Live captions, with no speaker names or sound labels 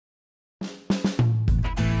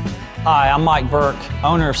Hi, I'm Mike Burke,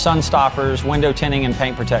 owner of Sunstoppers Window Tinting and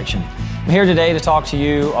Paint Protection. I'm here today to talk to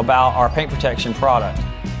you about our paint protection product.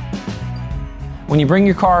 When you bring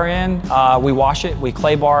your car in, we wash it, we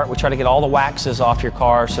clay bar it, we try to get all the waxes off your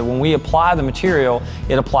car, so when we apply the material,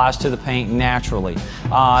 it applies to the paint naturally.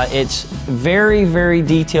 It's very, very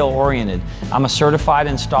detail oriented. I'm a certified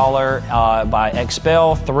installer by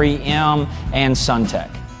XPEL, 3M, and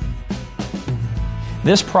SunTech.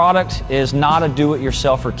 This product is not a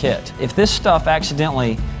do-it-yourselfer kit. If this stuff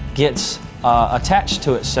accidentally gets attached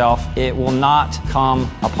to itself, it will not come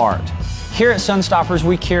apart. Here at Sunstoppers,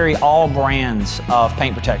 we carry all brands of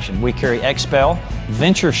paint protection. We carry XPEL,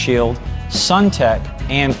 Venture Shield, SunTech,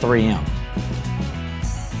 and 3M.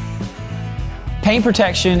 Paint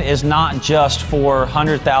protection is not just for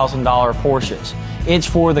 $100,000 Porsches. It's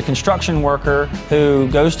for the construction worker who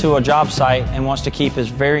goes to a job site and wants to keep his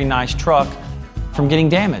very nice truck from getting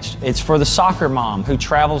damaged. It's for the soccer mom who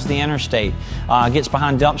travels the interstate, gets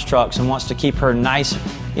behind dump trucks and wants to keep her nice,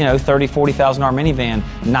 $30,000, $40,000 minivan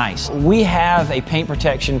nice. We have a paint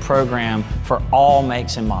protection program for all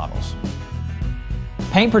makes and models.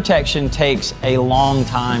 Paint protection takes a long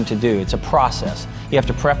time to do. It's a process. You have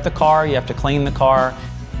to prep the car, you have to clean the car,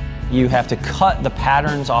 you have to cut the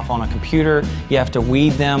patterns off on a computer, you have to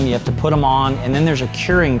weed them, you have to put them on, and then there's a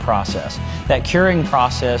curing process. That curing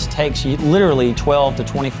process takes literally 12 to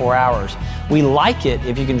 24 hours. We like it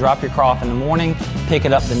if you can drop your car off in the morning, pick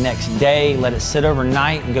it up the next day, let it sit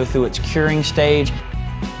overnight and go through its curing stage.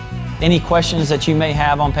 Any questions that you may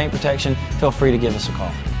have on paint protection, feel free to give us a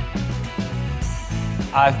call.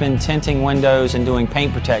 I've been tinting windows and doing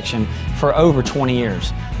paint protection for over 20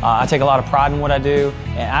 years. I take a lot of pride in what I do,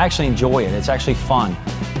 and I actually enjoy it. It's actually fun.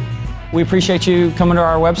 We appreciate you coming to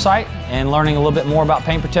our website and learning a little bit more about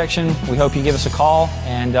paint protection. We hope you give us a call,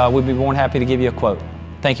 and we'd be more than happy to give you a quote.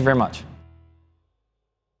 Thank you very much.